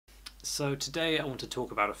So today I want to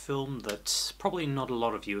talk about a film that probably not a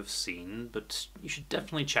lot of you have seen, but you should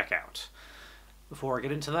definitely check out. Before I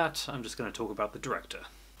get into that, I'm just going to talk about the director.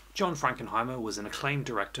 John Frankenheimer was an acclaimed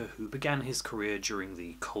director who began his career during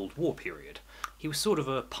the Cold War period. He was sort of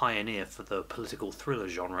a pioneer for the political thriller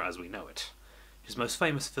genre as we know it. His most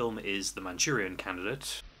famous film is The Manchurian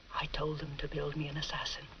Candidate. I told them to build me an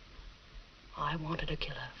assassin. I wanted a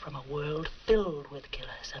killer from a world filled with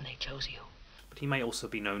killers, and they chose you. But he may also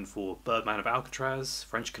be known for Birdman of Alcatraz,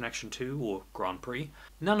 French Connection 2, or Grand Prix.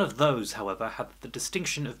 None of those, however, had the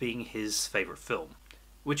distinction of being his favourite film.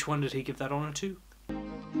 Which one did he give that honour to?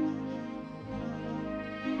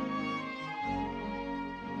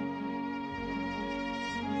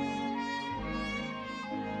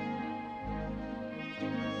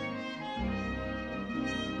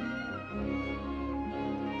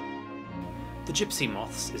 The Gypsy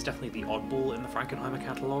Moths is definitely the oddball in the Frankenheimer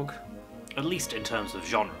catalogue, at least in terms of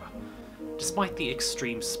genre. Despite the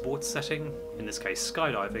extreme sports setting, in this case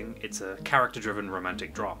skydiving, it's a character-driven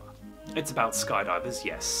romantic drama. It's about skydivers,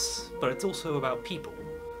 yes, but it's also about people.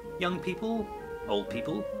 Young people, old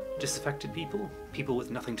people, disaffected people, people with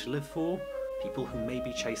nothing to live for, people who may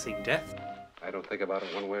be chasing death. I don't think about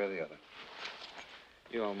it one way or the other.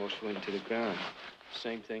 You almost went to the ground.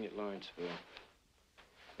 Same thing at Lawrenceville.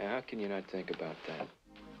 Now, how can you not think about that?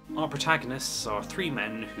 Our protagonists are three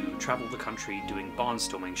men who travel the country doing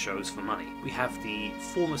barnstorming shows for money. We have the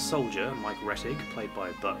former soldier, Mike Rettig, played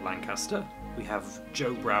by Burt Lancaster. We have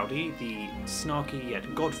Joe Browdy, the snarky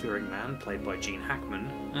yet God-fearing man, played by Gene Hackman.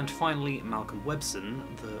 And finally, Malcolm Webson,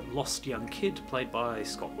 the lost young kid, played by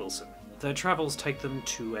Scott Wilson. Their travels take them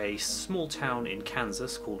to a small town in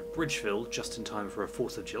Kansas called Bridgeville, just in time for a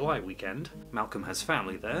 4th of July weekend. Malcolm has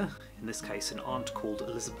family there, in this case an aunt called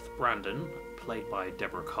Elizabeth Brandon, played by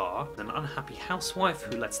Deborah Kerr, an unhappy housewife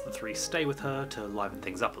who lets the three stay with her to liven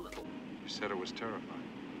things up a little. You said it was terrifying.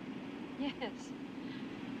 Yes.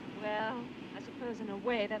 Well, I suppose in a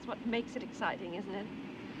way that's what makes it exciting, isn't it?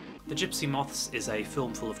 The Gypsy Moths is a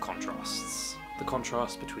film full of contrasts. The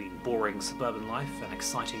contrast between boring suburban life and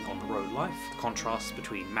exciting on-the-road life, the contrast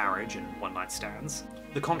between marriage and one-night stands,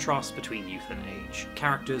 the contrast between youth and age.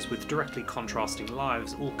 Characters with directly contrasting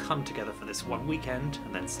lives all come together for this one weekend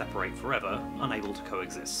and then separate forever, unable to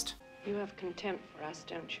coexist. You have contempt for us,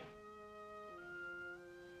 don't you?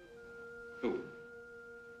 Who?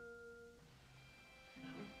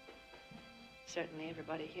 Certainly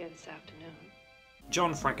everybody here this afternoon.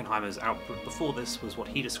 John Frankenheimer's output before this was what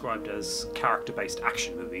he described as character-based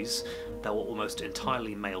action movies that were almost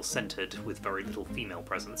entirely male-centered with very little female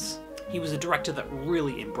presence. He was a director that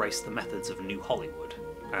really embraced the methods of New Hollywood,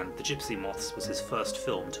 and The Gypsy Moths was his first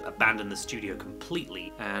film to abandon the studio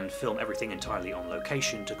completely and film everything entirely on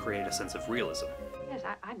location to create a sense of realism. Yes,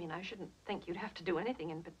 I mean, I shouldn't think you'd have to do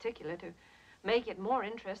anything in particular to make it more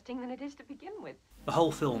interesting than it is to begin with. The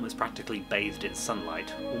whole film is practically bathed in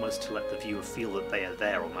sunlight, almost to let the viewer feel that they are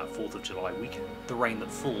there on that 4th of July weekend. The rain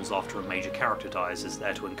that falls after a major character dies is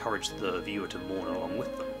there to encourage the viewer to mourn along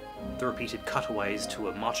with them. The repeated cutaways to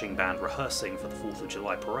a marching band rehearsing for the 4th of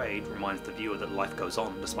July parade reminds the viewer that life goes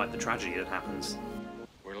on despite the tragedy that happens.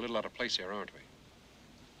 We're a little out of place here, aren't we?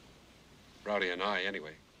 Rowdy and I,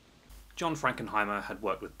 anyway. John Frankenheimer had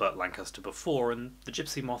worked with Burt Lancaster before, and the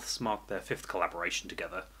Gypsy Moths marked their 5th collaboration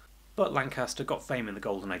together. Burt Lancaster got fame in the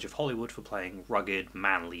golden age of Hollywood for playing rugged,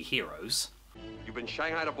 manly heroes. You've been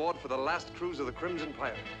shanghaied aboard for the last cruise of the Crimson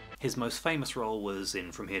Pirate. His most famous role was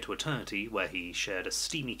in From Here to Eternity, where he shared a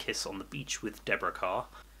steamy kiss on the beach with Deborah Kerr,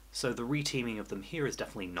 so the reteaming of them here is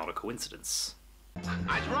definitely not a coincidence.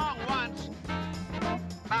 I was wrong once.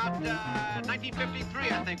 About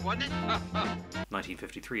 1953, I think, wasn't it?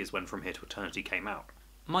 1953 is when From Here to Eternity came out.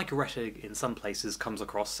 Mike Rettig in some places comes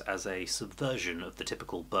across as a subversion of the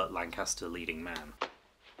typical Burt Lancaster leading man.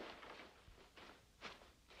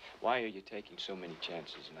 Why are you taking so many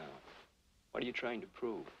chances now? What are you trying to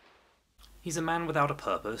prove? He's a man without a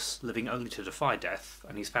purpose, living only to defy death,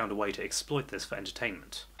 and he's found a way to exploit this for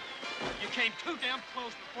entertainment. You came too damn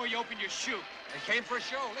close before you opened your chute. I came for a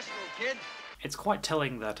show. Listen, little kid. It's quite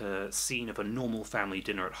telling that a scene of a normal family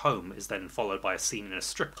dinner at home is then followed by a scene in a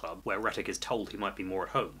strip club where Rettig is told he might be more at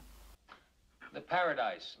home. The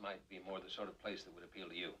Paradise might be more the sort of place that would appeal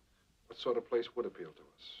to you. What sort of place would appeal to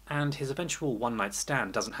us? And his eventual one-night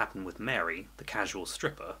stand doesn't happen with Mary, the casual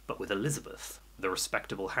stripper, but with Elizabeth, the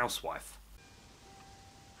respectable housewife.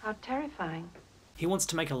 How terrifying. He wants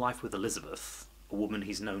to make a life with Elizabeth, a woman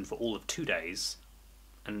he's known for all of 2 days,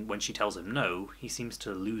 and when she tells him no, he seems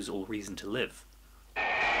to lose all reason to live.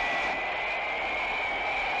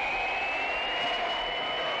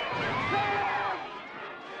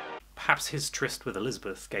 Perhaps his tryst with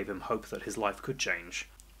Elizabeth gave him hope that his life could change.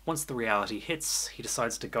 Once the reality hits, he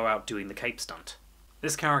decides to go out doing the cape stunt.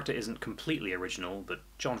 This character isn't completely original, but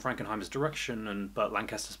John Frankenheimer's direction and Burt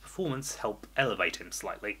Lancaster's performance help elevate him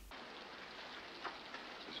slightly.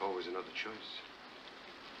 There's always another choice.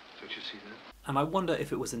 Don't you see that? And I wonder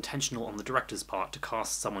if it was intentional on the director's part to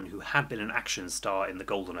cast someone who had been an action star in the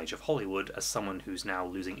golden age of Hollywood as someone who's now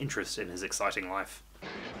losing interest in his exciting life.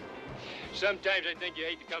 Sometimes I think you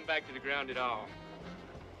hate to come back to the ground at all.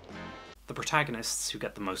 The protagonists who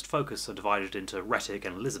get the most focus are divided into Rettig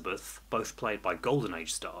and Elizabeth, both played by Golden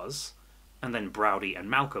Age stars, and then Browdy and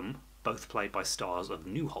Malcolm, both played by stars of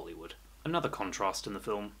New Hollywood. Another contrast in the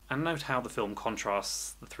film, and note how the film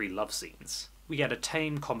contrasts the three love scenes. We get a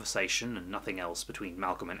tame conversation and nothing else between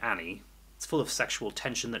Malcolm and Annie. It's full of sexual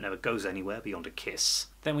tension that never goes anywhere beyond a kiss.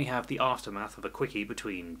 Then we have the aftermath of a quickie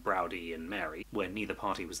between Browdy and Mary, where neither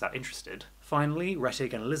party was that interested. Finally,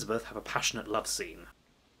 Rettig and Elizabeth have a passionate love scene.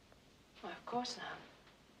 Well, of course not.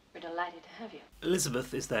 We're delighted to have you.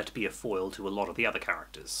 Elizabeth is there to be a foil to a lot of the other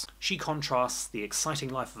characters. She contrasts the exciting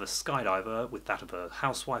life of a skydiver with that of a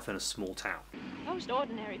housewife in a small town. Most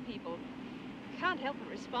ordinary people can't help but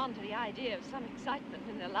respond to the idea of some excitement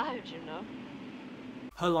in their lives, you know.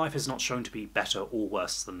 Her life is not shown to be better or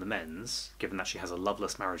worse than the men's, given that she has a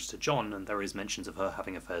loveless marriage to John and there is mentions of her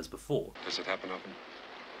having affairs before. Does it happen often?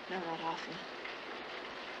 No, not often.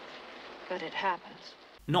 But it happens.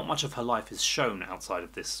 Not much of her life is shown outside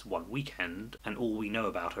of this one weekend, and all we know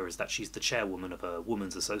about her is that she's the chairwoman of a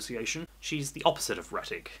women's association. She's the opposite of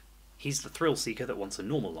Rettig. He's the thrill-seeker that wants a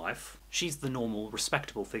normal life. She's the normal,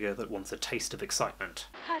 respectable figure that wants a taste of excitement.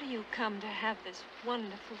 How do you come to have this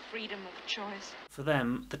wonderful freedom of choice? For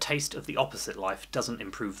them, the taste of the opposite life doesn't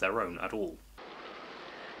improve their own at all.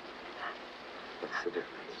 That's the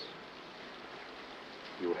difference.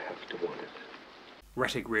 You have to want it.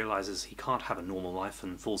 Rettig realises he can't have a normal life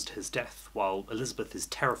and falls to his death, while Elizabeth is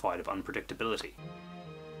terrified of unpredictability.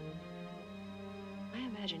 I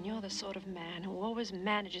imagine you're the sort of man who always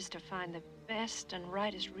manages to find the best and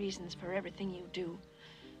rightest reasons for everything you do.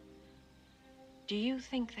 Do you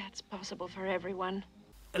think that's possible for everyone?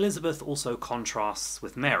 Elizabeth also contrasts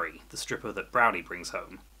with Mary, the stripper that Browdy brings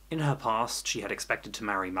home. In her past, she had expected to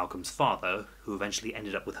marry Malcolm's father, who eventually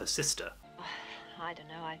ended up with her sister. I don't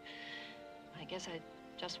know, I guess I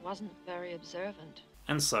just wasn't very observant.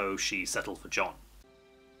 And so she settled for John.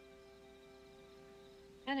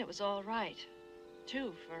 And it was all right,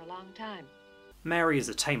 too, for a long time. Mary is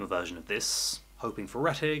a tamer version of this, hoping for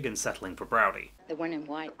Rettig and settling for Browdy. The one in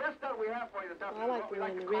white. I like the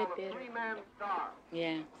one in the red better.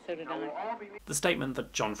 Yeah, so did I. The statement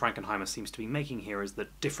that John Frankenheimer seems to be making here is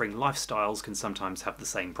that differing lifestyles can sometimes have the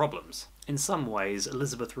same problems. In some ways,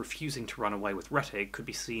 Elizabeth refusing to run away with Rettig could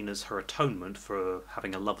be seen as her atonement for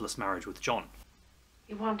having a loveless marriage with John.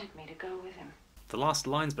 You wanted me to go with him. The last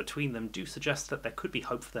lines between them do suggest that there could be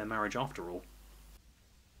hope for their marriage after all.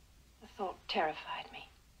 The thought terrified me.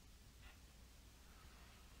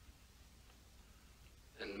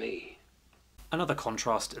 And me. Another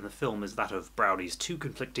contrast in the film is that of Browdy's two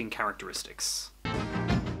conflicting characteristics.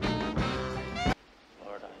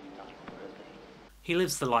 He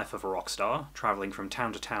lives the life of a rock star, travelling from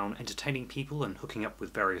town to town, entertaining people and hooking up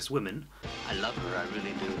with various women. I love her, I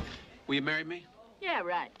really do. Will you marry me? Yeah,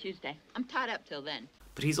 right, Tuesday. I'm tied up till then.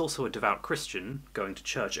 But he's also a devout Christian, going to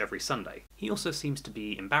church every Sunday. He also seems to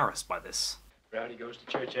be embarrassed by this. Browdy goes to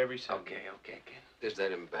church every Sunday. Okay. Does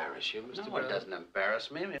that embarrass you, Mr. No, Brown? it doesn't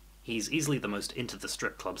embarrass me. He's easily the most into the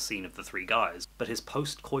strip club scene of the three guys, but his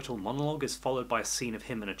post-coital monologue is followed by a scene of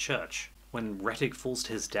him in a church. When Rettig falls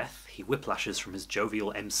to his death, he whiplashes from his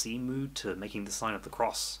jovial MC mood to making the sign of the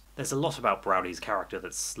cross. There's a lot about Browdy's character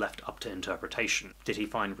that's left up to interpretation. Did he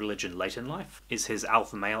find religion late in life? Is his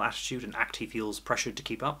alpha male attitude an act he feels pressured to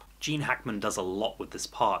keep up? Gene Hackman does a lot with this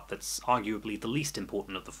part that's arguably the least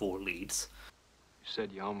important of the four leads. You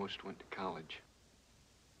said you almost went to college.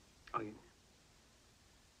 Oh, you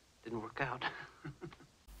didn't work out.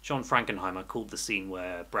 John Frankenheimer called the scene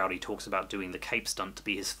where Browdy talks about doing the cape stunt to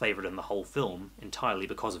be his favourite in the whole film, entirely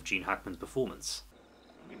because of Gene Hackman's performance.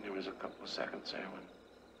 I mean, there was a couple of seconds there when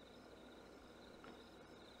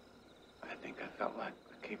I think I felt like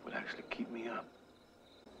the cape would actually keep me up.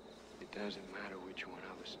 It doesn't matter which one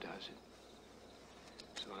of us does it,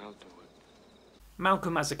 so I'll do it.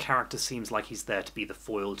 Malcolm as a character seems like he's there to be the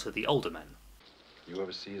foil to the older men. You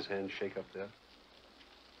ever see his hand shake up there?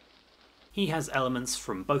 He has elements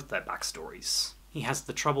from both their backstories. He has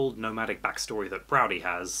the troubled, nomadic backstory that Browdy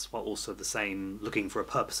has, while also the same looking for a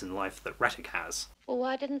purpose in life that Rettig has. Well,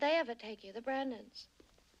 why didn't they ever take you, the Brandons?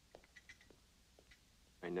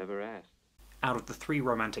 I never asked. Out of the 3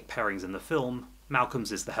 romantic pairings in the film,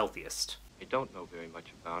 Malcolm's is the healthiest. I don't know very much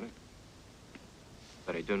about it,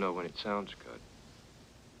 but I do know when it sounds good.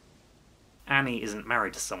 Annie isn't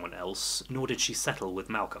married to someone else, nor did she settle with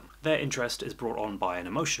Malcolm. Their interest is brought on by an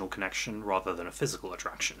emotional connection rather than a physical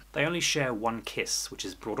attraction. They only share one kiss, which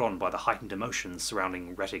is brought on by the heightened emotions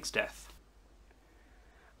surrounding Rettig's death.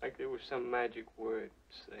 Like there was some magic word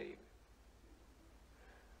to say.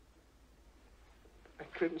 I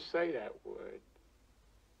couldn't say that word,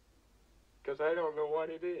 because I don't know what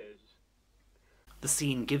it is. The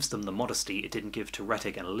scene gives them the modesty it didn't give to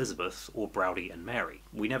Rettig and Elizabeth, or Browdy and Mary.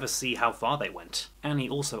 We never see how far they went. Annie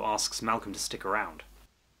also asks Malcolm to stick around.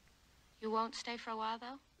 You won't stay for a while,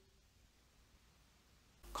 though?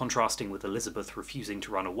 Contrasting with Elizabeth refusing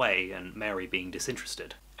to run away and Mary being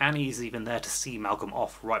disinterested. Annie is even there to see Malcolm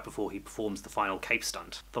off right before he performs the final cape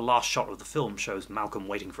stunt. The last shot of the film shows Malcolm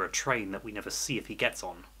waiting for a train that we never see if he gets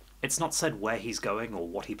on. It's not said where he's going or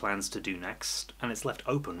what he plans to do next, and it's left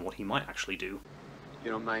open what he might actually do. You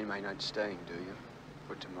don't mind my not staying, do you?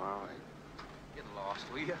 For tomorrow, get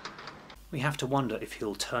lost, will you? We have to wonder if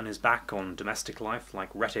he'll turn his back on domestic life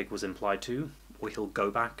like Rettig was implied to, or he'll go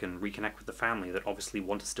back and reconnect with the family that obviously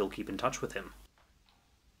want to still keep in touch with him.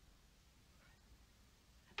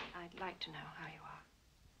 I'd like to know how you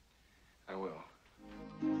are. I will.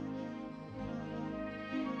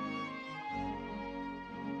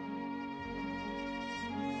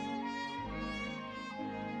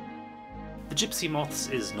 The Gypsy Moths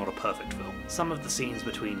is not a perfect film. Some of the scenes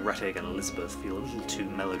between Rettig and Elizabeth feel a little too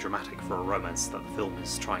melodramatic for a romance that the film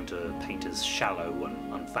is trying to paint as shallow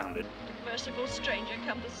and unfounded. Merciful stranger,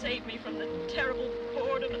 come to save me from the terrible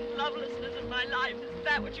boredom and lovelessness of my life. Is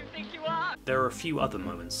that what you think you are? There are a few other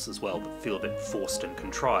moments as well that feel a bit forced and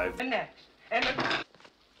contrived. And next. And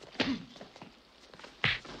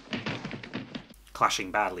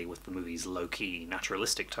Clashing badly with the movie's low-key,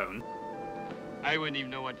 naturalistic tone. I wouldn't even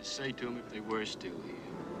know what to say to them if they were still here.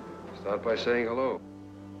 Start by saying hello.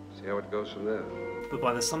 See how it goes from there. But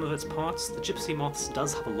by the sum of its parts, the Gypsy Moths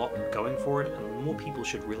does have a lot going for it, and more people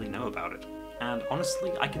should really know about it. And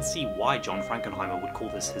honestly, I can see why John Frankenheimer would call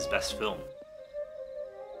this his best film.